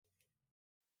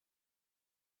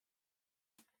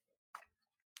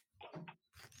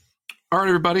All right,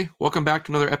 everybody, welcome back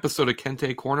to another episode of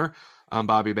Kente Corner. I'm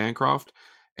Bobby Bancroft,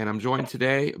 and I'm joined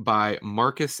today by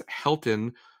Marcus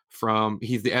Helton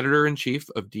he's the editor-in-chief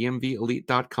of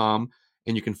DMVElite.com,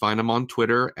 and you can find him on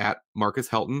Twitter at Marcus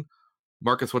Helton.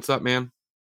 Marcus, what's up, man?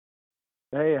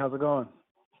 Hey, how's it going?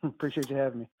 Appreciate you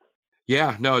having me.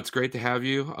 Yeah, no, it's great to have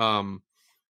you.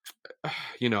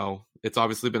 It's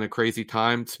obviously been a crazy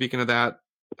time. Speaking of that,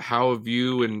 how have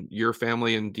you and your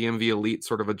family and DMV Elite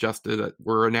sort of adjusted?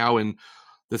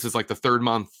 This is like the third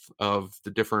month of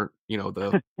the different,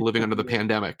 the living under the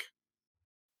pandemic.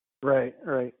 Right.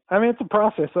 I mean, it's a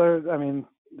process. It's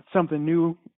something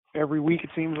new every week, it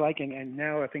seems like, and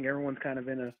now I think everyone's kind of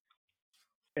in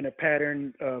a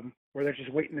pattern where they're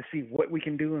just waiting to see what we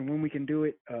can do and when we can do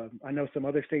it. I know some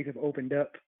other states have opened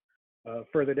up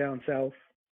further down south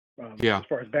as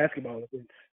far as basketball.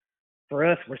 For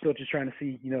us, we're still just trying to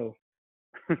see,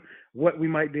 what we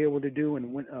might be able to do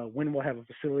and when we'll have a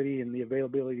facility and the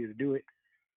availability to do it.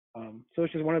 So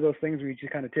it's just one of those things where you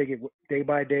just kind of take it day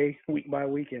by day, week by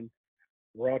week, and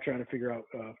we're all trying to figure out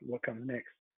what comes next.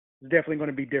 It's definitely going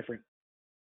to be different.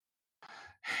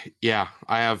 Yeah,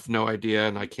 I have no idea,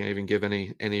 and I can't even give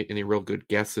any real good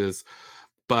guesses.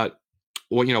 But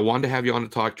wanted to have you on to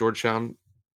talk Georgetown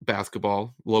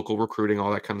basketball, local recruiting,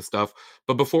 all that kind of stuff.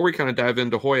 But before we kind of dive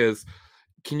into Hoyas,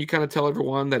 can you kind of tell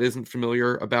everyone that isn't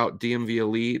familiar about DMV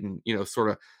Elite and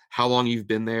sort of how long you've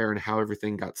been there and how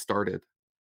everything got started?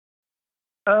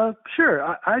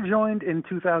 Sure. I joined in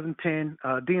 2010.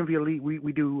 DMV Elite,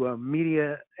 we do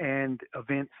media and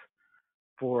events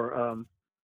for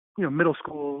middle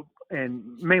school and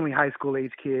mainly high school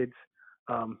age kids,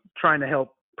 trying to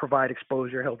help provide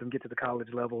exposure, help them get to the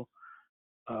college level.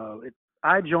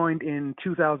 I joined in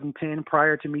 2010.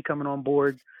 Prior to me coming on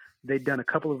board, they'd done a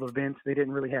couple of events. They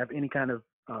didn't really have any kind of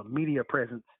media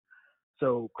presence.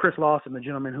 So Chris Lawson, the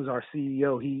gentleman who's our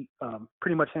CEO, he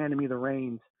pretty much handed me the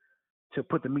reins to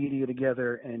put the media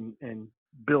together and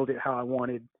build it how I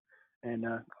wanted. And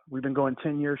we've been going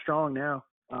 10 years strong now.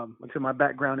 Like I said, my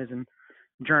background is in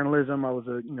journalism. I was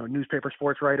a newspaper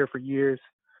sports writer for years.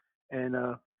 And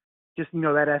just,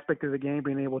 that aspect of the game,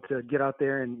 being able to get out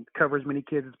there and cover as many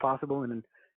kids as possible and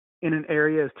in an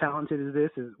area as talented as this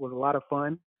was a lot of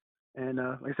fun. And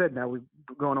like I said, now we're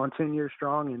going on 10 years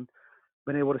strong and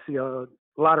been able to see a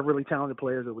lot of really talented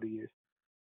players over the years.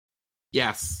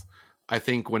 Yes. I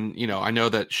think when, I know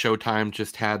that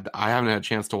Showtime I haven't had a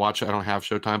chance to watch it. I don't have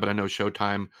Showtime, but I know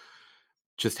Showtime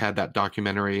just had that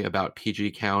documentary about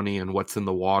PG County and what's in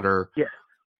the water. Yeah.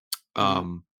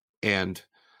 And,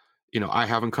 I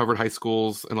haven't covered high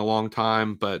schools in a long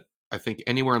time, but I think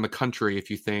anywhere in the country, if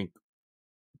you think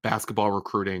basketball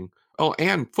recruiting,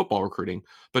 and football recruiting,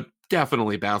 but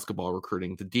definitely basketball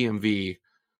recruiting, the DMV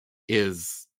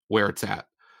is where it's at.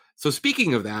 So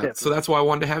speaking of that, definitely. So that's why I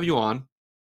wanted to have you on.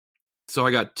 So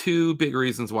I got two big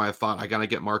reasons why I thought I got to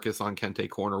get Marcus on Kente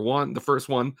Corner. The first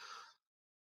one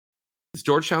is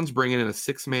Georgetown's bringing in a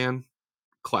 6-man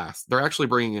class. They're actually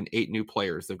bringing in 8 new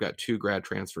players. They've got 2 grad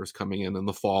transfers coming in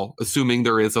the fall, assuming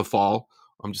there is a fall.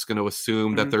 I'm just going to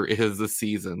assume that there is a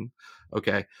season.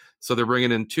 Okay. So they're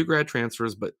bringing in 2 grad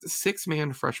transfers, but the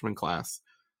 6-man freshman class,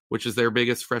 which is their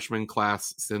biggest freshman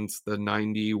class since the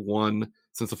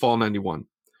fall 91.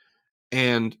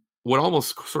 And what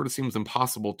almost sort of seems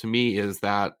impossible to me is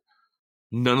that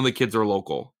none of the kids are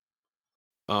local.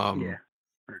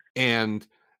 And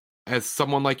as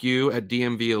someone like you at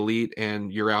DMV Elite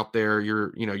and you're out there,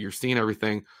 you're seeing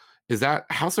everything.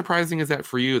 How surprising is that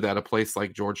for you that a place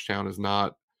like Georgetown has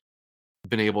not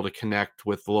been able to connect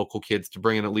with the local kids to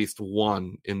bring in at least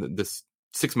one in this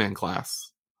 6-man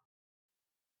class?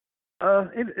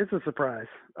 It's a surprise,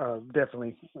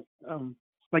 definitely.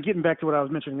 Like getting back to what I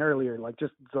was mentioning earlier, like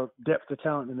just the depth of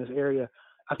talent in this area.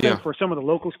 I think for some of the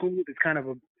local schools, it's kind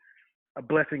of a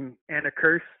blessing and a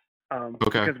curse.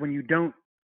 Because when you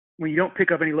don't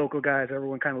pick up any local guys,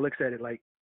 everyone kind of looks at it like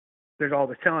there's all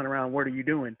this talent around. What are you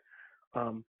doing?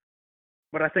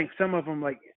 But I think some of them,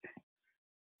 like,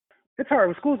 it's hard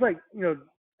with schools like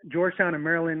Georgetown and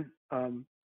Maryland.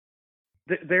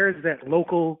 There's that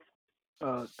local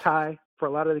tie for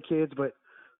a lot of the kids, but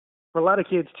for a lot of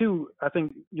kids too, I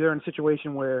think you're in a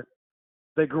situation where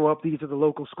they grow up, these are the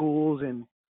local schools, and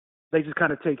they just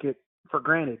kind of take it for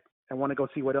granted and want to go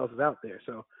see what else is out there.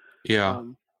 So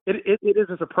it is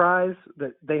a surprise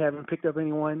that they haven't picked up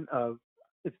anyone.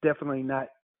 It's definitely not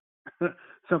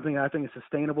something I think is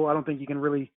sustainable. I don't think you can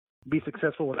really be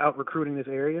successful without recruiting this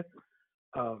area.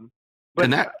 But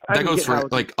and that goes for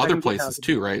like other places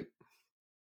too, right?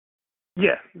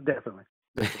 Yeah, definitely.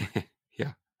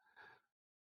 Yeah.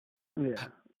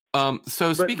 Yeah.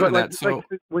 So speaking of that,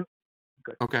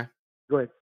 okay. Go ahead.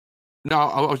 No,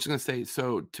 I was just gonna say,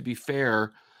 so to be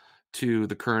fair to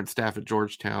the current staff at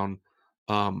Georgetown,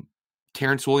 um,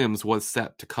 Terrence Williams was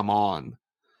set to come on,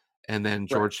 and then Right.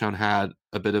 Georgetown had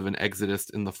a bit of an exodus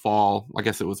in the fall. I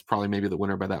guess it was probably maybe the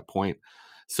winter by that point.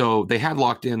 So they had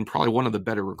locked in probably one of the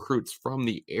better recruits from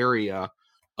the area.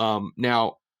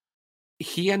 Now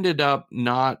he ended up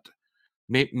not.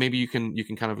 Maybe you can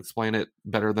kind of explain it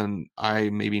better than I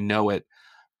maybe know it.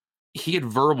 He had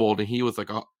verbaled, and he was like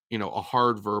a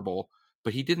hard verbal,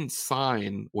 but he didn't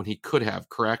sign when he could have,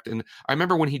 correct? And I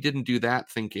remember when he didn't do that,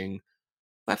 thinking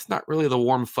that's not really the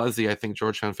warm fuzzy I think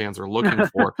Georgetown fans are looking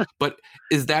for. But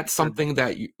is that something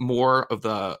that more of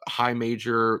the high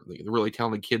major, the really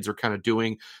talented kids are kind of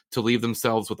doing to leave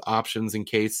themselves with options in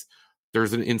case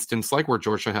there's an instance like where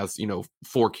Georgetown has,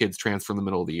 4 kids transfer in the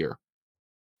middle of the year?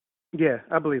 Yeah,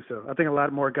 I believe so. I think a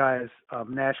lot more guys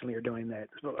nationally are doing that,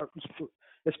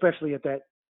 especially at that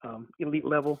elite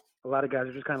level. A lot of guys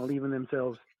are just kind of leaving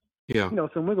themselves, Yeah,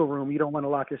 some wiggle room. You don't want to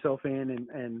lock yourself in,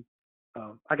 and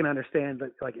I can understand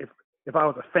that. Like if I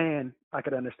was a fan, I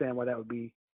could understand why that would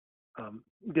be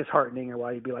disheartening, or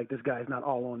why you'd be like, this guy's not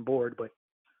all on board. But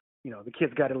the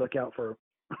kids got to look out for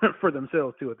for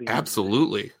themselves too. At the end of the day.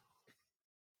 absolutely.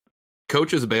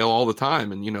 Coaches bail all the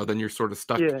time, and then you're sort of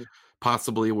stuck Yeah.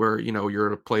 possibly where you're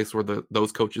at a place where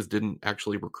those coaches didn't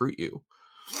actually recruit you.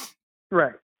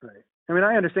 Right. Right. I mean,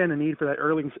 I understand the need for that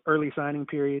early signing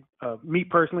period. Me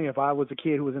personally, if I was a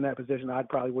kid who was in that position, I'd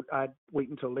wait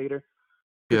until later,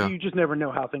 because Yeah. you just never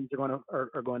know how things are going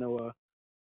to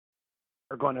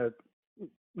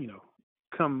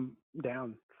come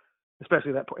down,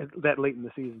 especially that late in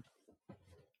the season.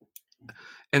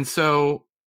 And so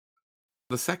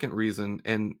the second reason,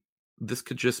 and this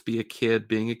could just be a kid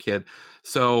being a kid.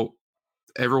 So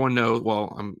everyone knows,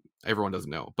 well, everyone doesn't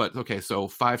know, but okay, so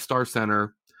 5-star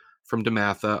center from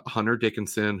DeMatha, Hunter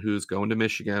Dickinson, who's going to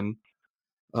Michigan.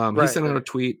 He Right. sent out a Right.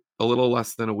 tweet a little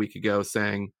less than a week ago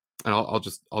saying, and I'll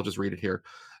just read it here.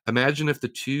 Imagine if the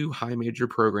 2 high major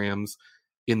programs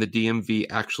in the DMV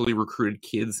actually recruited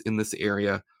kids in this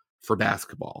area for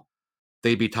basketball.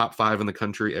 They'd be top 5 in the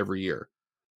country every year.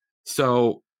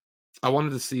 So I wanted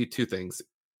to see 2 things.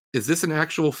 Is this an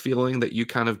actual feeling that you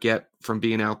kind of get from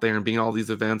being out there and being at all these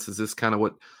events? Is this kind of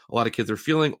what a lot of kids are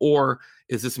feeling? Or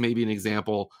is this maybe an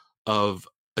example of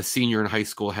a senior in high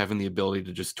school having the ability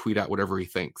to just tweet out whatever he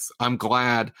thinks? I'm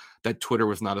glad that Twitter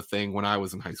was not a thing when I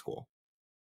was in high school.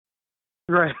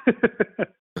 Right.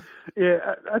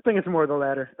 Yeah, I think it's more the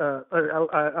latter.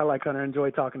 I like Hunter.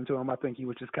 Enjoy talking to him. I think he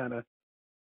was just kind of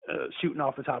shooting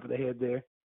off the top of the head there.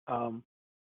 Um,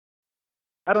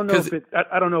 I don't know Because, if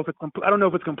I don't know if I don't know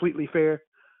if it's completely fair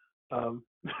um,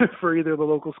 for either of the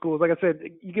local schools. Like I said,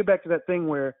 you get back to that thing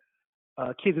where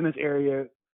kids in this area,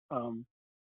 um,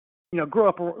 grow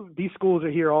up. These schools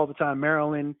are here all the time,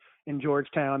 Maryland and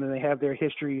Georgetown, and they have their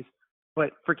histories.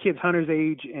 But for kids Hunter's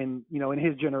age and in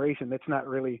his generation, that's not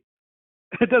really.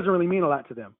 It doesn't really mean a lot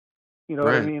to them. You know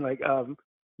what I right. mean? Like you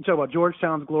talk about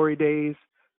Georgetown's glory days.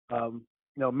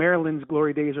 Maryland's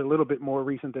glory days are a little bit more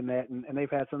recent than that, and they've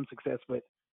had some success. But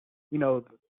you know,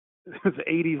 the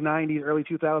 80s, 90s, early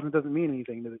 2000s doesn't mean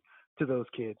anything to those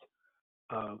kids.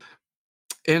 Um,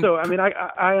 And so I mean,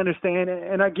 I understand,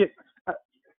 and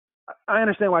I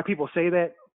understand why people say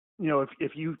that.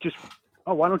 If you just,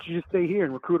 oh, why don't you just stay here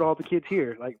and recruit all the kids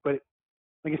here? But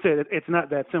like I said, it's not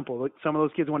that simple. Like, some of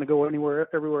those kids want to go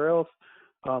everywhere else.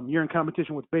 You're in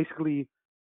competition with basically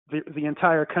the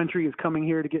entire country is coming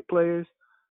here to get players.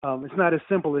 It's not as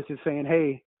simple as just saying,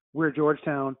 hey, we're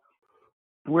Georgetown,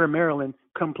 we're Maryland,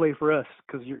 come play for us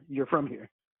because you're from here.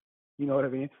 You know what I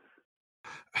mean?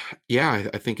 yeah,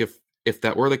 I think if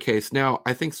that were the case, now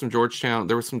I think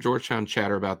there was some Georgetown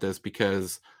chatter about this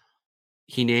because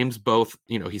he names both,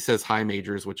 he says high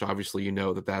majors, which obviously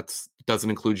that doesn't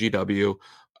include GW.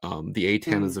 The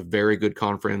A10 is Mm, a very good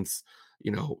conference.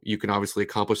 You can obviously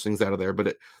accomplish things out of there,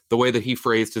 but the way that he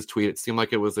phrased his tweet, it seemed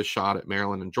like it was a shot at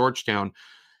Maryland and Georgetown.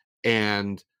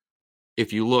 And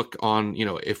if you look on,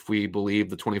 if we believe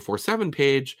the 24/7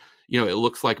 page, it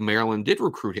looks like Maryland did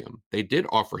recruit him. They did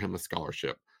offer him a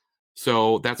scholarship.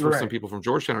 So that's where some right. people from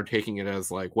Georgetown are taking it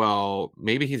as like, well,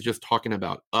 maybe he's just talking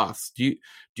about us. Do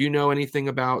you know anything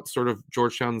about sort of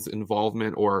Georgetown's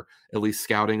involvement or at least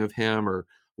scouting of him, or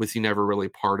was he never really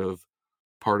part of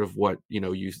what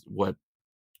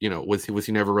was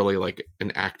he never really like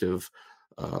an active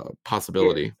Yeah.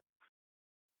 possibility?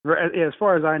 Right. As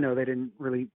far as I know, they didn't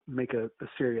really make a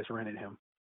serious run at him.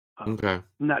 Okay. I'm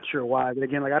not sure why, but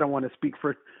again, like I don't want to speak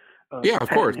for Yeah, of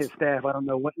Pat and his course. staff. I don't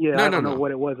know what. Yeah, No, I no, don't know no. what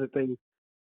it was that they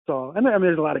saw. And I mean,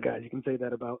 there's a lot of guys you can say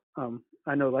that about.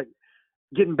 I know, like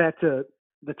getting back to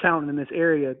the talent in this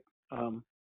area. Um,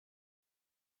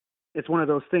 it's one of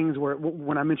those things where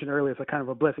when I mentioned earlier, it's a kind of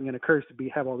a blessing and a curse to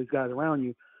have all these guys around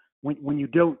you. When you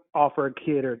don't offer a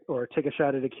kid or take a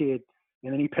shot at a kid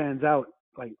and then he pans out,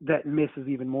 like that miss is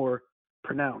even more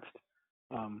pronounced.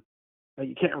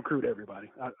 You can't recruit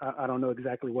everybody. I don't know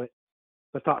exactly what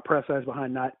the thought process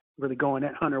behind not really going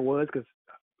at Hunter was, because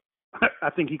I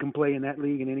think he can play in that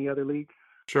league and any other league.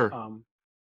 Sure.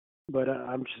 But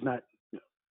I'm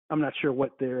not sure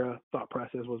what their thought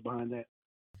process was behind that.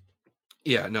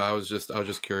 Yeah, no, I was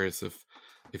just curious if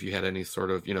you had any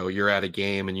sort of, you're at a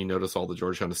game and you notice all the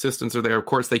Georgetown assistants are there. Of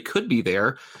course, they could be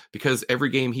there because every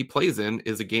game he plays in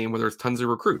is a game where there's tons of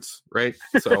recruits, right?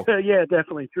 So yeah,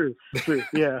 definitely true.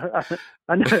 Yeah,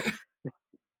 I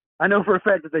know for a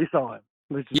fact that they saw him.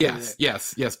 Yes.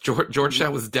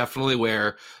 Georgetown was definitely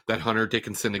aware that Hunter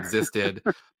Dickinson existed,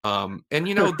 and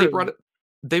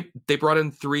they brought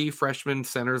in 3 freshman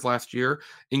centers last year,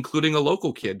 including a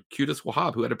local kid, Qudus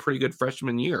Wahab, who had a pretty good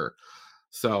freshman year.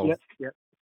 So, yep.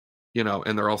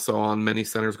 And they're also on many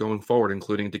centers going forward,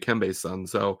 including Dikembe's son.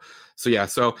 So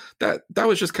that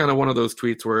was just kind of one of those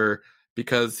tweets where,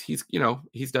 because he's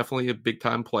definitely a big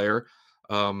time player,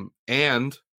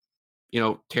 and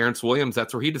Terrence Williams,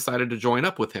 that's where he decided to join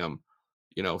up with him,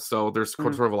 so there's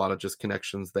sort of a lot of just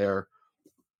connections there.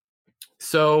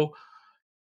 So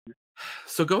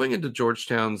going into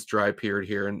Georgetown's dry period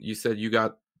here, and you said you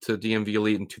got to DMV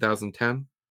Elite in 2010?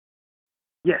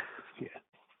 Yes. Yeah.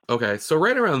 Okay, so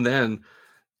right around then,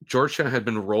 Georgetown had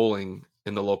been rolling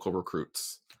in the local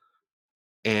recruits,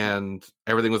 and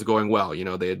everything was going well.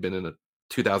 They had been in a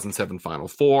 2007 Final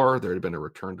Four. There had been a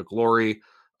return to glory.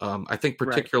 I think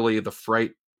particularly the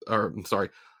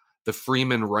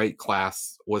Freeman Wright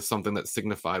class was something that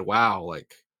signified, wow,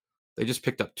 like they just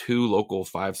picked up 2 local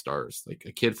 5-stars, like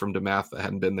a kid from DeMath that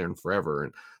hadn't been there in forever,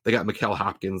 and they got Mikel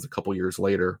Hopkins a couple years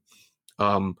later.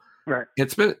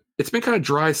 It's been kind of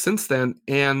dry since then,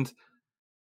 and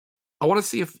I want to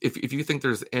see if you think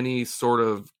there's any sort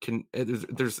of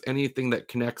there's anything that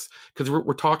connects, because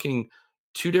we're talking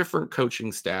 2 different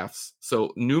coaching staffs,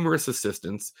 so numerous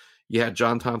assistants. You had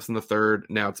John Thompson III.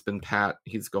 Now it's been Pat.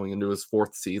 He's going into his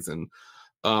 4th season.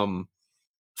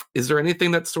 Is there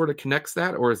anything that sort of connects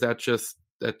that, or is that just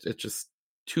that it's just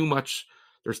too much?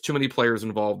 There's too many players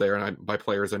involved there, and by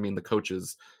players I mean the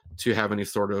coaches, to have any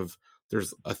sort of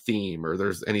there's a theme or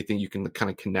there's anything you can kind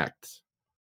of connect.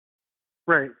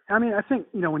 Right. I mean, I think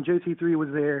when JT3 was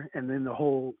there, and then the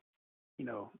whole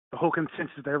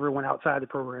consensus that everyone outside the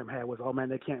program had was, oh man,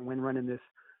 they can't win running this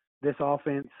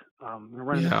offense,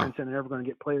 running the offense, and they're never going to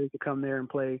get players to come there and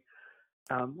play.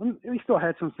 We still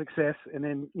had some success, and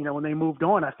then when they moved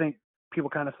on, I think people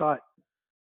kind of thought,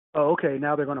 oh, okay,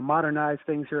 now they're going to modernize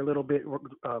things here a little bit,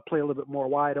 play a little bit more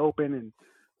wide open,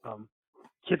 and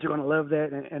kids are going to love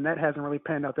that, and that hasn't really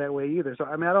panned out that way either. So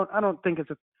I mean, I don't think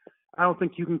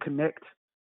you can connect.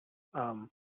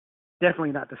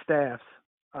 Definitely not the staffs.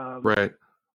 Right.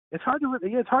 It's hard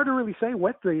to really say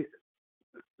what the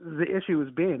issue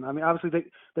has been. I mean, obviously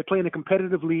they play in a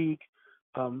competitive league.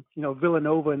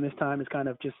 Villanova in this time has kind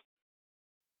of just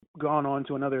gone on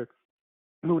to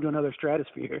moved to another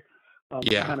stratosphere.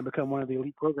 Kind of become one of the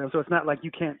elite programs. So it's not like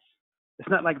it's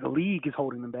not like the league is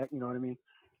holding them back. You know what I mean?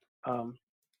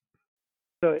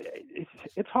 So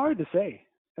it's hard to say.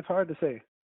 It's hard to say.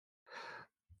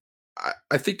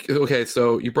 I think, okay,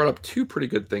 so you brought up 2 pretty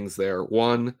good things there.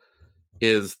 One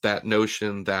is that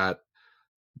notion that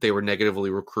they were negatively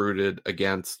recruited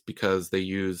against because they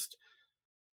used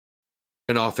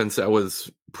an offense that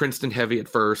was Princeton heavy at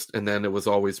first, and then it was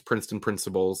always Princeton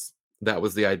principles. That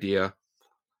was the idea,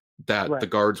 that the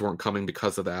guards weren't coming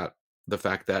because of that. The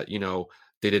fact that,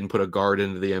 they didn't put a guard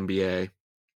into the NBA.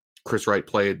 Chris Wright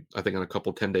played, I think, on a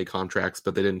couple 10-day contracts,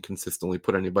 but they didn't consistently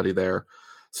put anybody there.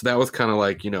 So that was kind of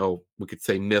like, we could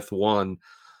say myth 1.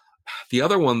 The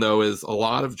other one, though, is a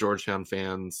lot of Georgetown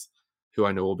fans who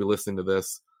I know will be listening to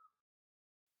this.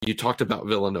 You talked about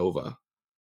Villanova,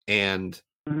 and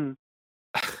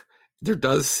there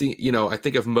does seem, I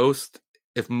think if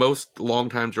most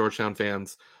longtime Georgetown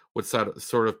fans would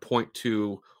sort of point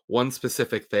to one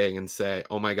specific thing and say,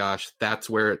 oh my gosh, that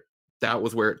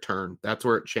was where it turned. That's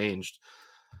where it changed.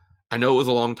 I know it was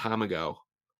a long time ago.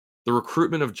 The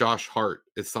recruitment of Josh Hart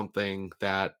is something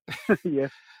that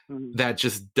that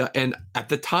just, and at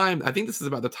the time, I think this is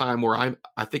about the time where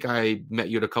I think I met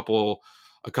you at a couple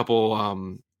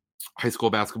high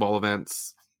school basketball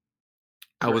events.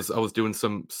 I was doing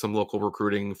some local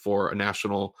recruiting for a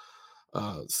national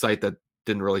site that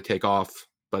didn't really take off,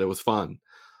 but it was fun.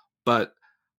 But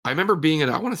I remember being in,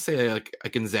 I want to say, like a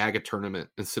Gonzaga tournament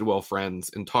in Sidwell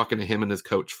Friends, and talking to him and his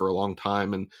coach for a long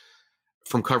time, and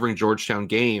from covering Georgetown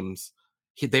games,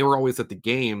 they were always at the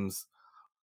games.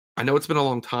 I know it's been a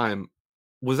long time.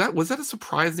 Was that a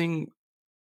surprising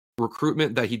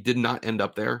recruitment that he did not end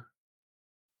up there?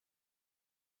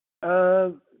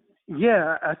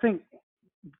 Yeah, I think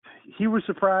he was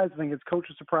surprised. I think his coach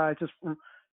was surprised.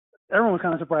 Everyone was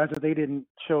kind of surprised that they didn't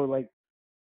show like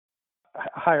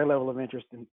a higher level of interest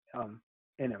in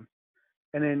him.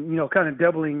 And then kind of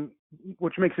doubling,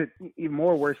 which makes it even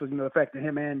more worse, was the fact that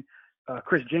him and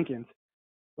Chris Jenkins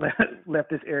left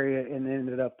this area and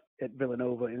ended up at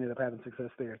Villanova, ended up having success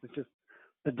there. So it's just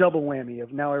the double whammy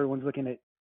of now everyone's looking at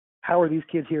how are these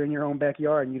kids here in your own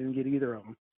backyard and you didn't get either of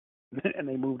them, and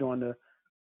they moved on to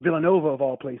Villanova of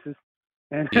all places,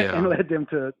 and and led them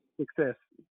to success.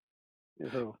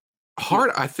 So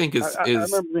Hart, I think is I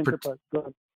remember being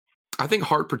surprised. I think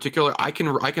Hart particular, I can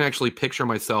actually picture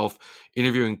myself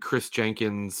interviewing Chris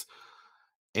Jenkins,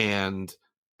 and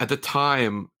at the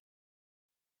time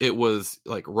it was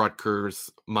like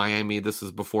Rutgers, Miami. This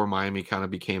is before Miami kind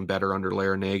of became better under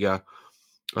Larranaga.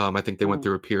 I think they went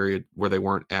through a period where they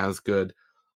weren't as good,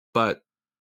 but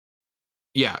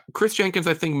yeah, Chris Jenkins,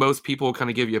 I think most people kind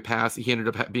of give you a pass. He ended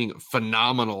up being a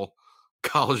phenomenal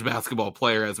college basketball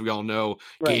player, as we all know,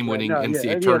 game-winning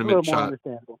NCAA tournament shot.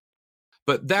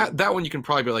 But that one you can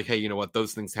probably be like, hey, you know what,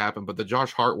 those things happen. But the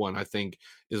Josh Hart one, I think,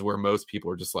 is where most people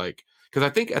are just like, because I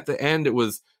think at the end it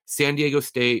was San Diego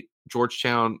State,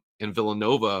 Georgetown, and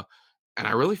Villanova, and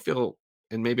I really feel,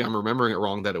 and maybe I'm remembering it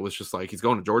wrong, that it was just like he's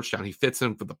going to Georgetown. He fits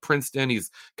in for the Princeton.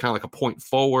 He's kind of like a point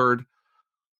forward.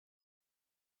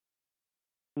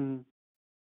 Mm-hmm.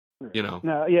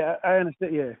 No, yeah, I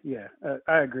understand. Yeah,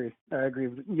 I agree.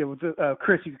 With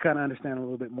Chris, you can kind of understand a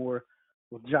little bit more.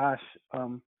 With Josh,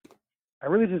 I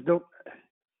really just don't.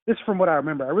 This is from what I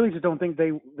remember. I really just don't think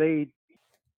they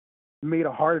made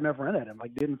a hard enough run at him.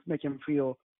 Like, didn't make him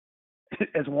feel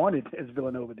as wanted as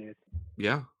Villanova did.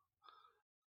 Yeah.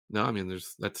 No, I mean,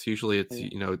 that's usually it's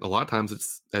a lot of times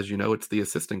it's, as it's the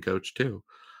assistant coach too.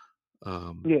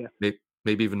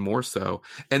 Maybe even more so.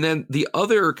 And then the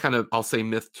other kind of, I'll say,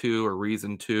 myth too, or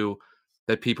reason too,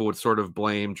 that people would sort of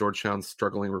blame Georgetown's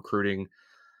struggling recruiting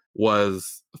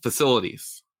was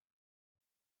facilities.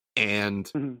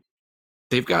 And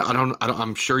they've got,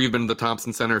 I'm sure you've been to the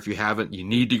Thompson Center. If you haven't, you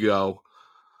need to go.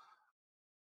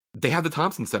 They have the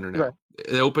Thompson Center now. Right.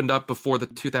 It opened up before the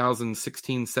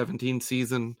 2016-17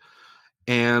 season.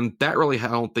 And that really, I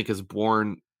don't think, has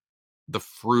borne the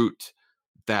fruit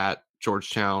that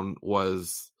Georgetown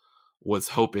was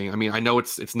hoping. I mean, I know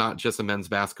it's not just a men's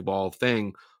basketball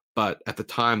thing, but at the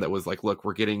time that was like, look,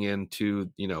 we're getting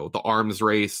into, the arms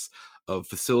race of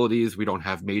facilities. We don't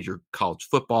have major college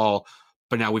football,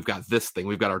 but now we've got this thing.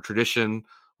 We've got our tradition.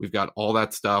 We've got all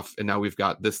that stuff. And now we've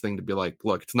got this thing to be like,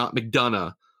 look, it's not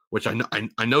McDonough, which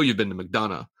I know you've been to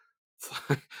McDonough.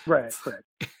 Right.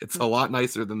 It's a lot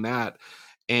nicer than that.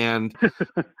 And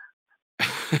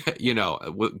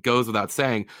it goes without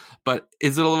saying, but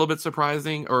is it a little bit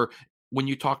surprising? Or when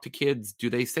you talk to kids, do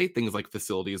they say things like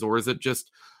facilities, or is it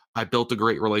just, I built a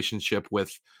great relationship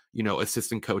with,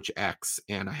 assistant coach X,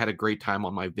 and I had a great time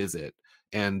on my visit,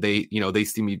 and they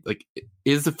see me like,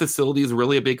 is the facilities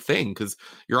really a big thing? Because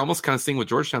you're almost kind of seeing with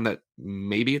Georgetown that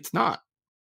maybe it's not.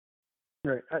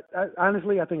 Right. I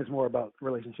honestly, I think it's more about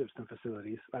relationships than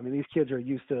facilities. I mean, these kids are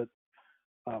used to,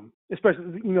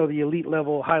 especially the elite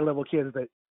level, high level kids that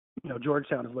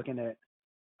Georgetown is looking at.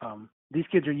 These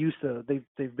kids are used to.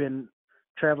 They've been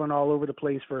traveling all over the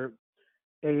place for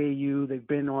AAU. They've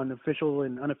been on official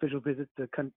and unofficial visits to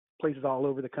places all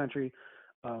over the country.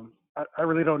 I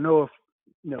really don't know if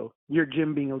your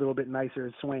gym being a little bit nicer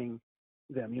is swaying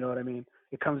them. You know what I mean?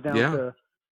 It comes down to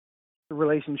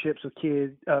relationships with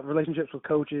kids, relationships with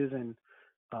coaches, and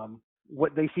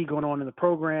what they see going on in the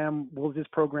program. Will this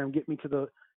program get me to the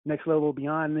next level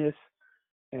beyond this?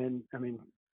 And I mean,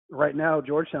 right now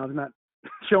Georgetown's not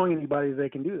showing anybody they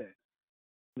can do that.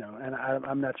 And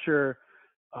I'm not sure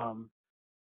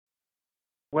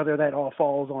whether that all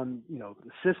falls on the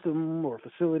system or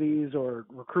facilities or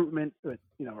recruitment, but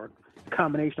or a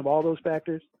combination of all those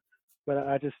factors. But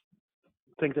I just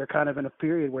think they're kind of in a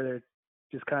period where they're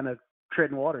just kind of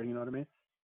treading water. You know what I mean?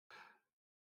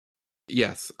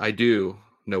 Yes, I do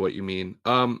know what you mean.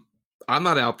 I'm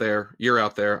not out there. You're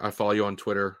out there. I follow you on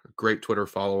Twitter. Great Twitter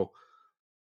follow.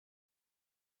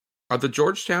 Are the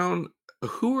Georgetown,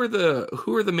 who are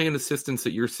the main assistants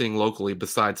that you're seeing locally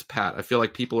besides Pat? I feel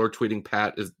like people are tweeting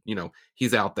Pat is,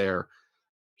 he's out there.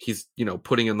 He's,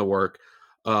 putting in the work.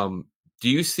 Do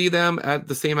you see them at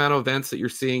the same amount of events that you're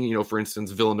seeing, for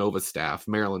instance, Villanova staff,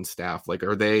 Maryland staff? Like,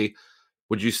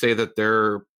 would you say that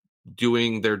they're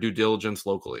doing their due diligence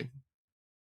locally?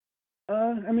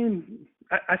 I mean,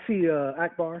 I see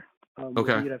Akbar.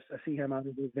 Okay. I see him out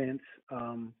at events.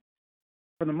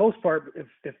 For the most part,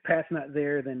 if Pat's not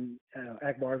there, then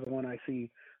Akbar is the one I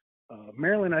see.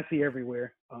 Maryland, I see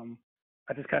everywhere.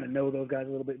 I just kind of know those guys a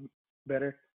little bit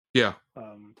better. Yeah.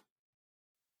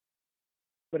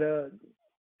 But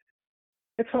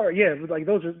it's hard. Yeah, like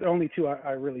those are the only two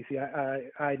I really see.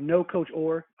 I know Coach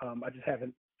Orr. I just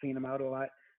haven't seen him out a lot.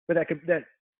 But that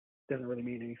doesn't really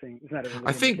mean anything. It's not a really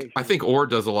indication. I think Orr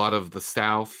does a lot of the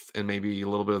South and maybe a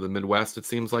little bit of the Midwest. It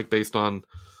seems like based on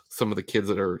some of the kids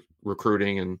that are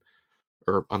recruiting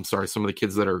or I'm sorry, some of the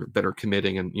kids that are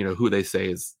committing and who they say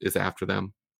is after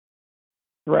them.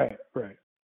 Right.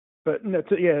 But no,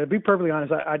 to be perfectly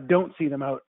honest, I don't see them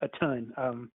out a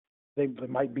ton. They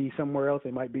might be somewhere else.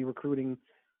 They might be recruiting,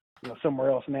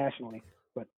 somewhere else nationally.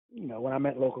 But when I'm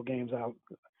at local games,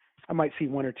 I might see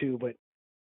one or two, but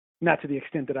not to the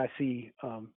extent that I see,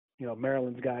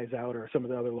 Maryland's guys out or some of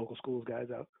the other local schools guys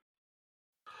out.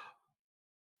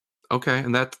 Okay,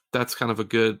 and that's kind of a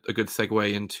good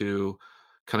segue into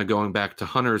kind of going back to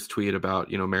Hunter's tweet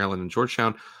about Maryland and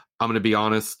Georgetown. I'm going to be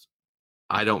honest.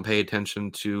 I don't pay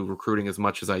attention to recruiting as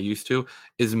much as I used to.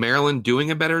 Is Maryland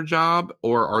doing a better job,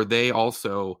 or are they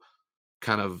also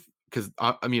kind of because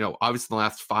obviously in the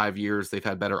last 5 years they've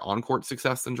had better on-court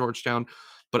success than Georgetown,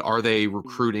 but are they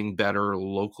recruiting better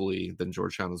locally than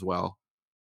Georgetown as well?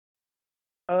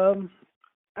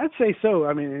 I'd say so.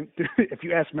 I mean, if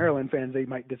you ask Maryland fans, they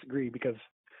might disagree because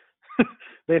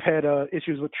they've had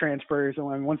issues with transfers.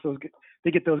 And once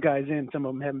they get those guys in, some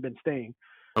of them haven't been staying.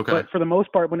 Okay. But for the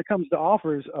most part, when it comes to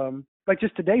offers, like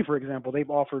just today, for example, they've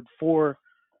offered four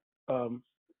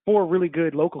really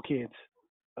good local kids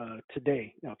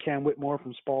today. Cam Whitmore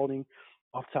from Spalding,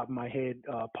 off the top of my head,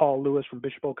 Paul Lewis from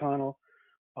Bishop O'Connell,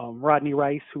 Rodney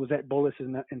Rice, who was at Bullis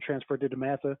and transferred to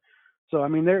DeMatha. So I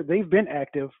mean, they've been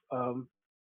active.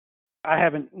 I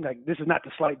haven't this is not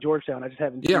to slight Georgetown. I just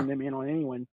haven't seen them in on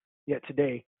anyone yet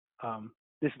today.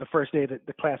 This is the first day that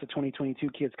the class of 2022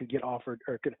 kids could get offered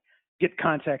or could get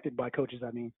contacted by coaches.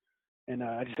 I mean, and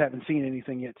I just haven't seen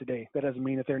anything yet today. That doesn't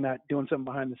mean that they're not doing something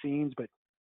behind the scenes, but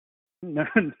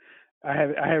I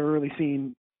haven't really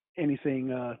seen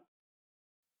anything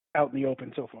out in the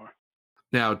open so far.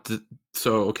 Now,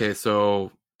 so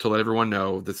to let everyone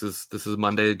know, this is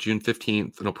Monday, June 15th,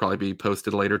 and it'll probably be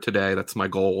posted later today. That's my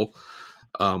goal.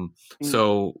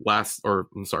 So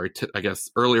I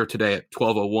guess earlier today at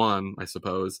 12:01, I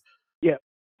suppose. Yeah.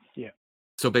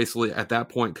 So basically, at that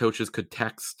point, coaches could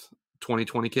text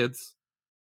 2020 kids.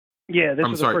 Yeah,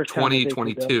 I'm sorry,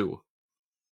 2022.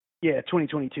 Yeah,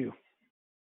 2022.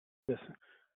 So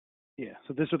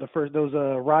this was the first. Those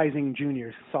rising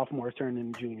juniors, sophomores turned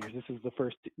into juniors. This is the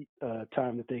first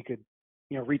time that they could,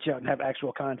 reach out and have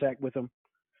actual contact with them.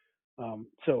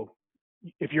 So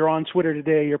if you're on Twitter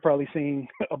today, you're probably seeing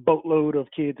a boatload of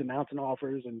kids announcing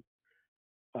offers, and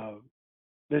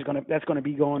that's gonna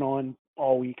be going on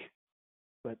all week.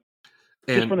 But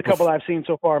just from the couple I've seen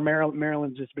so far,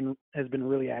 Maryland's has been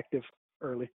really active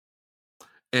early.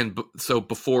 And so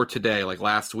before today, like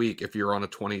last week, if you're on a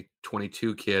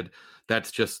 2022 kid,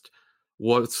 that's just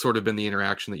what's sort of been the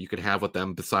interaction that you could have with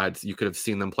them. Besides, you could have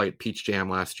seen them play at Peach Jam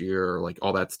last year, or like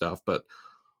all that stuff. But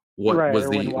what was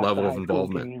the level of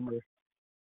involvement?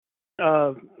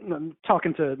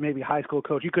 Talking to maybe a high school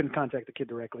coach, you couldn't contact the kid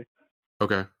directly.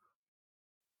 Okay.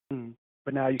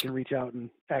 But now you can reach out and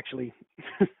actually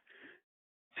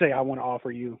say, "I want to offer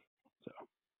you." So.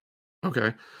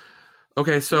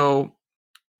 Okay. So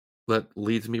that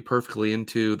leads me perfectly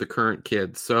into the current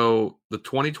kids. So the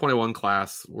 2021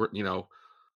 class, we're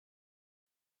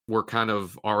kind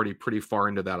of already pretty far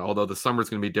into that. Although the summer's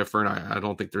going to be different. I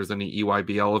don't think there's any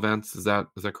EYBL events. Is that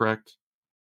correct?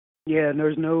 Yeah, and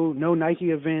there's no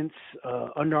Nike events.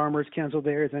 Under Armour's canceled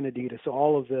theirs and Adidas. So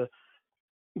all of the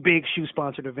big shoe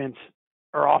sponsored events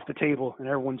are off the table, and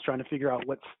everyone's trying to figure out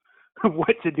what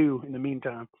to do in the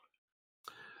meantime.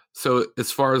 So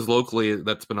as far as locally,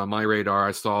 that's been on my radar.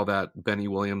 I saw that Benny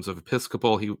Williams of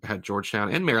Episcopal, he had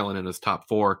Georgetown and Maryland in his top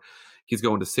 4. He's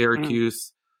going to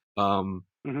Syracuse.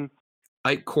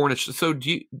 Ike Cornish. So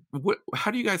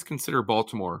how do you guys consider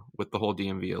Baltimore with the whole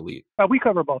DMV elite? We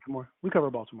cover Baltimore. We do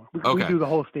the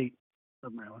whole state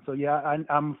of Maryland. So yeah,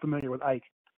 I'm familiar with Ike.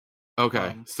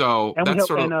 Okay, so and that's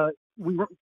go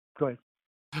ahead.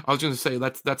 I was going to say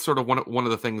that's sort of one of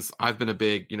the things. I've been a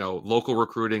big local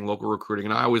recruiting,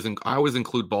 and I always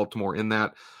include Baltimore in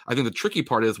that. I think the tricky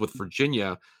part is with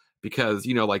Virginia because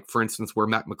like for instance where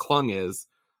Matt McClung is,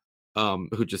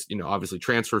 who just obviously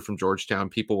transferred from Georgetown.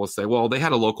 People will say, well, they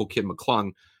had a local kid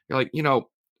McClung. You're like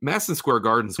Madison Square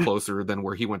Garden's closer than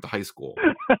where he went to high school.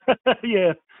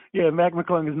 Yeah, Mac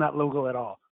McClung is not local at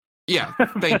all. Yeah,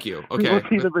 thank you. People Okay.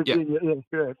 see the Yeah, Virginia. Yeah,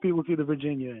 sure. People see the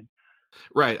Virginia.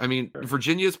 right. I mean, Sure.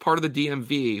 Virginia is part of the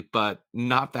DMV, but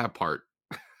not that part.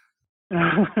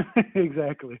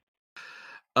 Exactly.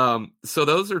 So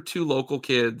those are two local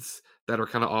kids that are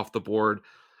kind of off the board.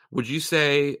 Would you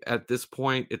say at this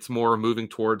point it's more moving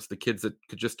towards the kids that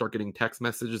could just start getting text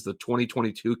messages, the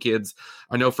 2022 kids?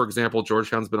 I know, for example,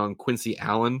 Georgetown's been on Quincy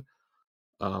Allen.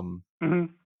 Um, Hmm.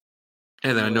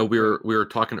 and then I know Right. Right. we were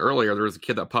talking earlier. There was a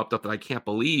kid that popped up that I can't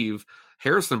believe,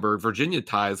 Harrisonburg, Virginia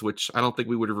ties, which I don't think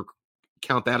we would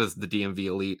count that as the DMV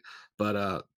elite.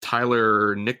 But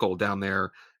Tyler Nickel down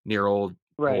there near old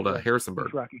Right. Right. Harrisonburg.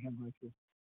 East Rockingham High School.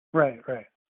 Right. Right.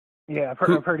 Yeah, I've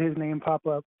Who? heard his name pop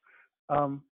up.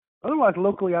 Um, Otherwise,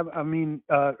 locally, I mean,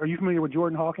 are you familiar with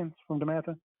Jordan Hawkins from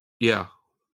DeMatha? Yeah.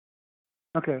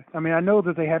 Okay. I mean, I know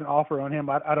that they had an offer on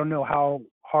him. I don't know how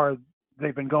hard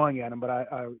they've been going at him, but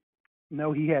I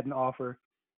know he had an offer.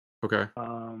 Okay.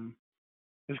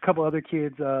 There's a couple other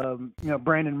kids.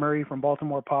 Brandon Murray from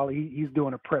Baltimore Poly. He's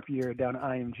doing a prep year down at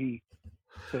IMG,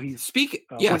 so he's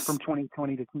went Yes. from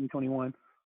 2020 to 2021.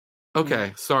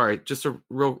 Okay. Sorry. Just a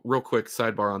real quick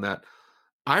sidebar on that.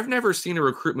 I've never seen a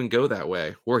recruitment go that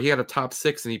way, where he had a top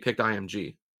 6 and he picked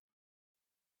IMG.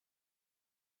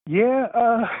 Yeah,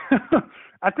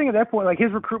 I think at that point, like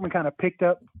his recruitment kind of picked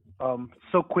up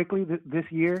so quickly this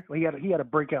year. He had a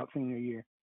breakout senior year,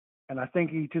 and I think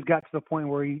he just got to the point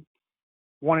where he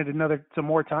wanted some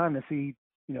more time to see,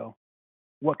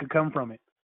 what could come from it.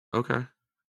 Okay.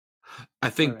 I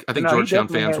think Right. I But think no, he Georgetown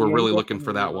definitely fans had. were Yeah, he really looking definitely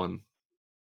for that one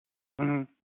had.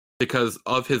 because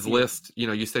of his Yeah. list.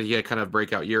 You said he had kind of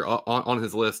breakout year on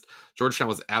his list. Georgetown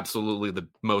was absolutely the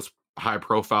most high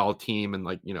profile team and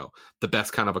the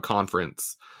best kind of a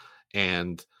conference.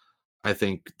 And I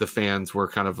think the fans were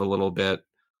kind of a little bit,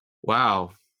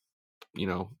 wow,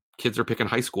 kids are picking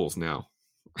high schools now.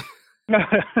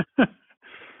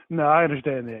 No, I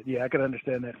understand that. Yeah, I could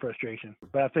understand that frustration.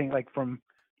 But I think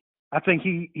I think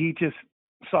he just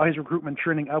saw his recruitment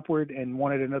trending upward and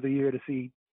wanted another year to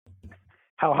see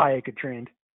how high it could trend,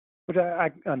 which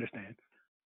I understand.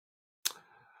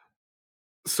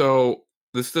 So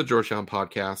this is the Georgetown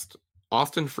podcast.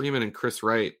 Austin Freeman and Chris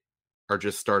Wright are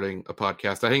just starting a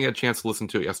podcast. I didn't get a chance to listen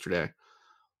to it yesterday.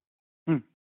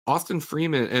 Austin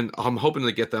Freeman, and I'm hoping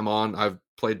to get them on. I've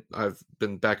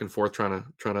been back and forth trying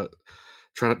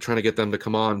to get them to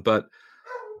come on. But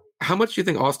how much do you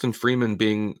think Austin Freeman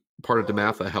being part of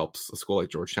DeMatha helps a school like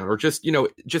Georgetown, or just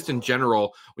in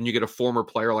general, when you get a former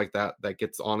player like that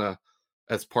gets on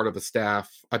as part of the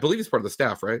staff? I believe he's part of the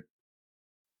staff, right?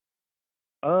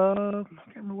 I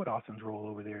can't remember what Austin's role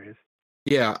over there is.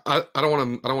 Yeah, I don't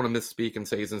want to misspeak and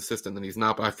say he's an assistant and he's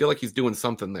not, but I feel like he's doing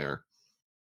something there.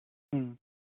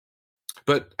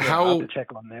 But yeah, how? I'll have to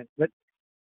check on that. But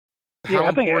yeah,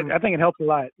 I think it helps a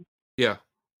lot. Yeah.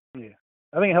 Yeah,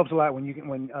 I think it helps a lot when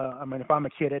I mean, if I'm a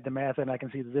kid at DeMatha and I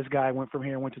can see that this guy went from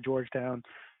here and went to Georgetown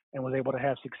and was able to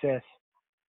have success.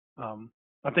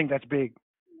 I think that's big.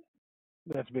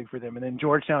 That's big for them. And then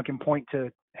Georgetown can point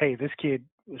to, hey, this kid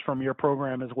is from your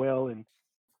program as well. And,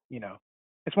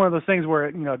 it's one of those things where,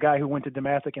 a guy who went to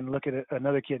DeMatha can look at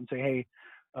another kid and say, hey,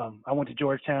 I went to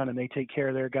Georgetown and they take care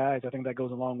of their guys. I think that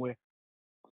goes a long way.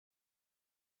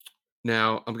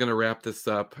 Now, I'm going to wrap this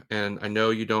up. And I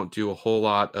know you don't do a whole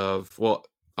lot of, well,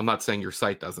 I'm not saying your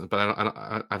site doesn't, but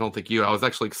I don't think I was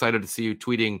actually excited to see you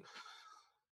tweeting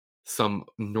some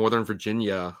Northern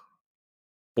Virginia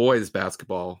boys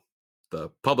basketball,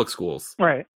 the public schools.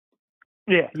 Right.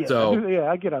 Yeah. Yeah. So,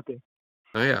 I get out there.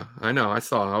 Oh yeah, I know.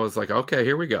 I was like, okay,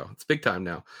 here we go. It's big time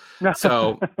now.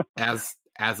 So as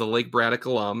a Lake Braddock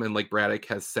alum, and Lake Braddock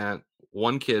has sent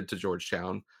one kid to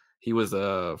Georgetown. He was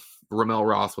Ramel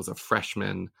Ross was a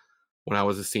freshman when I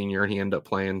was a senior, and he ended up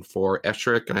playing for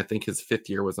Esherick, and I think his 5th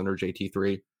year was under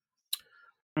JT3.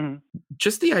 Mm-hmm.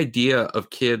 Just the idea of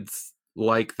kids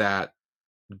like that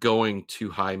going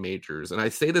to high majors. And I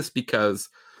say this because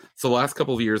the last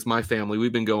couple of years, my family,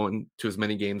 we've been going to as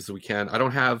many games as we can. I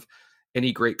don't have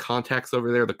any great contacts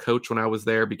over there. The coach, when I was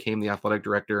there, became the athletic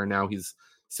director, and now he's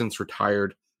since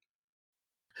retired.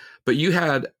 But you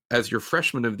had, as your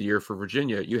freshman of the year for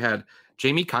Virginia, you had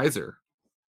Jamie Kaiser,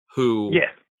 who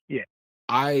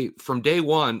from day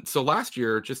one. So last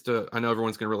year, I know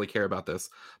everyone's going to really care about this,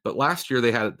 but last year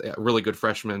they had a really good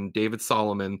freshman, David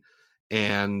Solomon,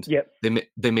 and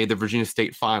they made the Virginia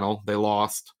State final. They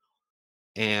lost,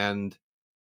 and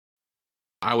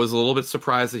I was a little bit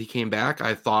surprised that he came back.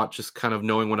 I thought, just kind of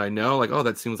knowing what I know, like, oh,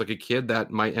 that seems like a kid that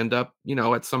might end up,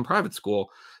 at some private school.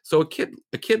 So a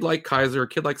kid like Kaiser, a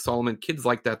kid like Solomon, kids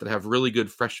like that have really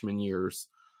good freshman years.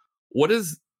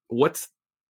 What's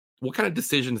what kind of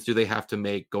decisions do they have to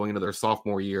make going into their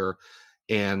sophomore year,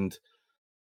 and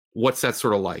what's that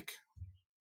sort of like?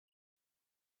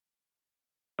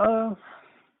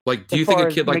 Like, do As you think a far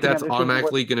as kid like making that's that decision, what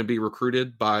automatically going to be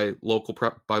recruited by local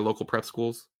prep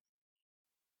schools?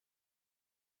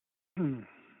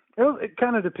 it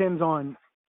kind of depends on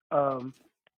um,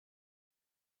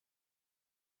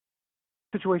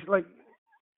 situation. Like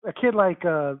a kid like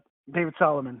David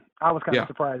Solomon, I was kind of Yeah.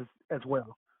 surprised as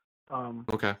well. Um,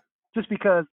 Okay. just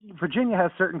because Virginia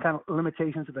has certain kind of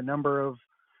limitations to the number of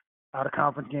out of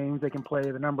conference games they can play,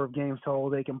 the number of games total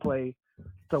they can play.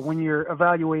 So when you're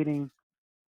evaluating,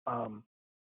 um,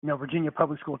 Virginia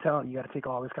public school talent, you got to take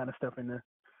all this kind of stuff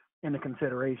into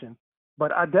consideration.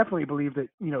 But I definitely believe that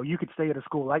you could stay at a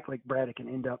school like Lake Braddock and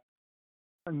end up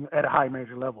at a high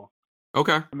major level.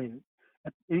 Okay. I mean,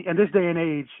 in this day and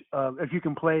age, if you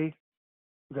can play,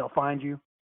 they'll find you.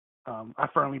 I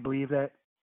firmly believe that.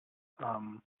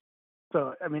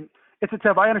 So I mean, it's a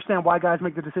tough. I understand why guys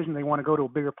make the decision they want to go to a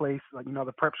bigger place, like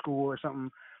the prep school or something,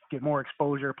 get more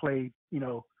exposure, play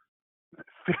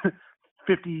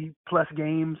 50 plus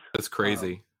games. That's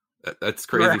crazy. That's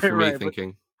crazy Right, for me right, but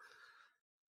thinking.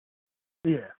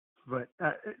 yeah, but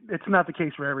it's not the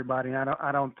case for everybody.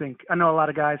 I don't think. I know a lot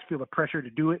of guys feel the pressure to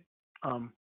do it,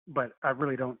 but I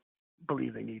really don't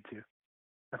believe they need to.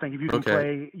 I think if you can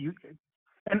Okay. play,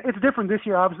 and it's different this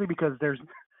year, obviously, because there's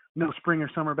no spring or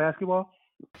summer basketball.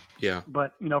 Yeah.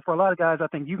 But for a lot of guys, I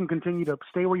think you can continue to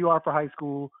stay where you are for high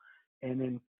school, and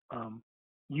then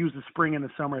use the spring and the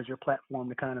summer as your platform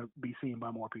to kind of be seen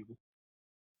by more people.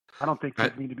 I don't think I,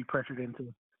 kids need to be pressured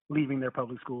into leaving their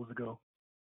public schools to go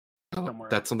somewhere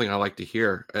else. that's something I like to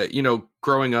hear.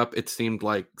 Growing up, it seemed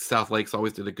like South Lakes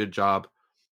always did a good job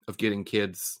of getting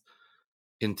kids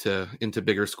into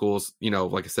bigger schools.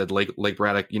 Like I said, Lake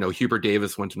Braddock. Hubert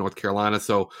Davis went to North Carolina,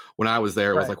 so when I was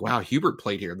there, it was Right. like, wow, Hubert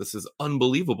played here. This is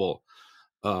unbelievable.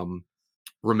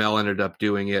 Ramel ended up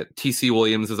doing it. TC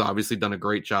Williams has obviously done a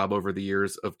great job over the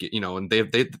years of and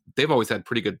they've always had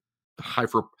pretty good high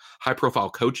profile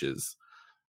coaches.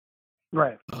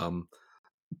 Right.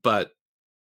 But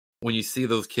when you see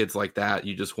those kids like that,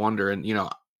 you just wonder. And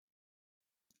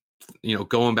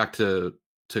going back to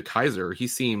Kaiser, he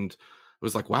seemed, it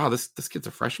was like, wow, this kid's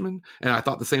a freshman. And I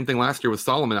thought the same thing last year with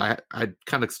Solomon. I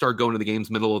kind of started going to the games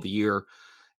middle of the year,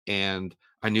 and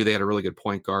I knew they had a really good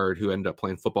point guard who ended up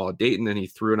playing football at Dayton, and he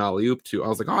threw an alley-oop to. I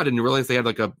was like, oh, I didn't realize they had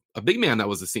like a big man that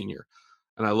was a senior.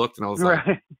 And I looked and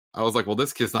Right. I was like, well,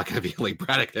 this kid's not going to be like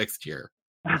Braddock next year.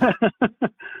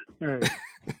 Right.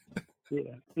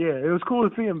 Yeah. Yeah. It was cool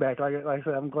to see him back. Like I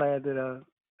said, I'm glad that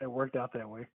it worked out that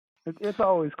way. It's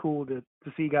always cool to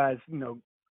see guys,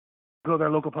 go to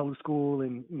their local public school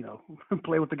and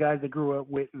play with the guys they grew up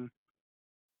with, and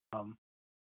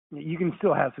you can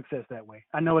still have success that way.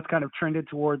 I know it's kind of trended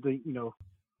toward the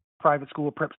private school,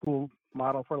 prep school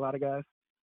model for a lot of guys,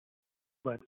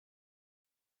 but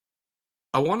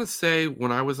I want to say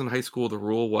when I was in high school, the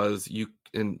rule was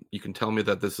and you can tell me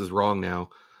that this is wrong now.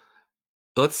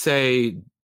 Let's say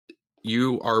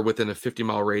you are within a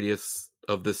 50-mile radius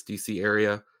of this DC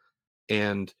area,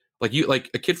 and like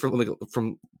a kid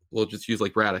from we'll just use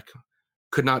like Braddock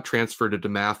could not transfer to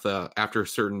DeMatha after a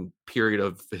certain period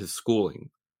of his schooling.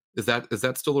 Is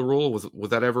that still a rule? Was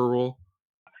that ever a rule?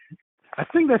 I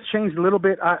think that's changed a little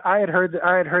bit. I had heard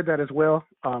that as well.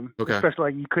 Okay. Especially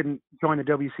like you couldn't join the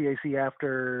WCAC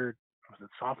after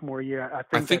sophomore year. I I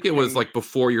think think that's it was changed. like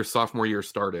before your sophomore year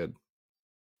started.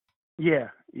 Yeah,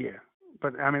 yeah.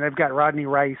 But I mean, they've got Rodney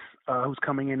Rice, who's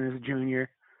coming in as a junior.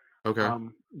 Okay.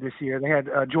 This year they had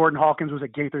Jordan Hawkins was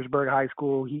at Gaithersburg High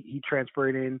School. He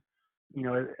transferred in,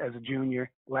 as a junior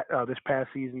this past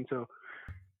season. So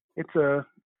it's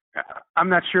I'm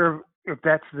not sure if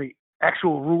that's the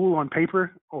actual rule on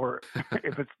paper or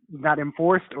if it's not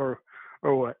enforced or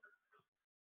what.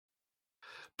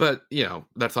 But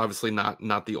that's obviously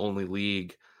not the only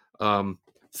league.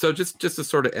 So just to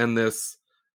sort of end this,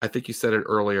 I think you said it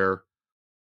earlier.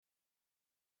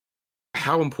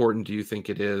 How important do you think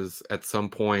it is at some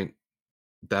point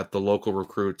that the local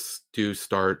recruits do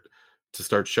start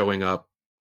showing up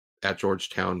at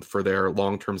Georgetown for their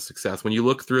long-term success? When you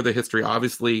look through the history,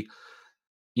 obviously,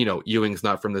 Ewing's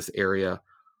not from this area.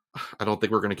 I don't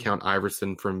think we're going to count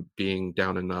Iverson from being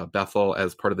down in Bethel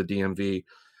as part of the DMV.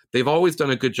 They've always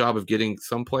done a good job of getting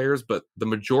some players, but the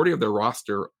majority of their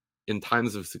roster in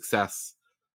times of success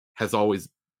has always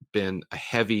been a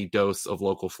heavy dose of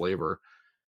local flavor.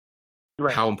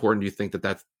 Right. How important do you think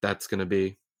that's going to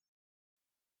be?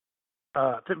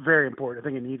 Very important. I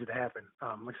think it needs to happen.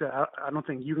 Like I said, I don't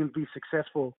think you can be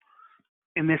successful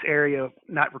in this area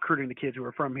not recruiting the kids who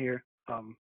are from here.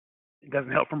 It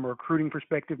doesn't help from a recruiting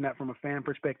perspective, not from a fan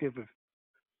perspective. If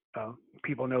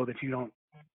people know that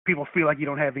people feel like you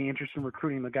don't have any interest in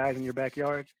recruiting the guys in your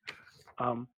backyard.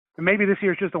 And maybe this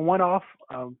year is just a one-off.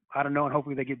 I don't know, and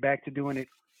hopefully they get back to doing it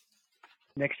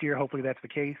next year. Hopefully that's the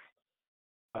case.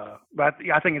 But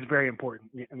I think it's very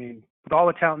important. I mean, with all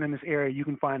the talent in this area, you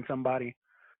can find somebody.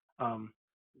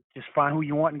 Just find who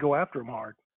you want and go after them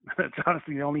hard. That's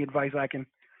honestly the only advice I can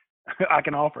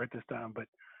offer at this time. But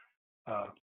I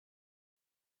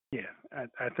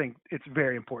think it's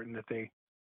very important that they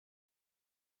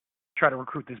try to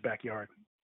recruit this backyard.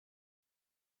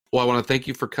 Well, I want to thank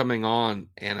you for coming on,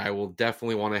 and I will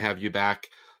definitely want to have you back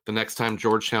the next time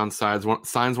Georgetown signs one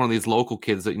of these local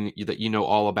kids that you know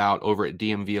all about over at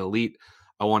DMV Elite.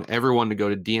 I want everyone to go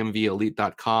to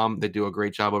dmvelite.com. They do a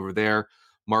great job over there.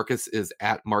 Marcus is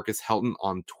at Marcus Helton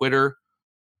on Twitter.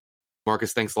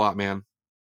 Marcus, thanks a lot, man.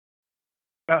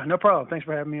 No problem. Thanks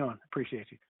for having me on.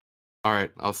 Appreciate you. All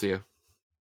right. I'll see you.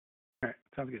 All right.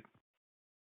 Sounds good.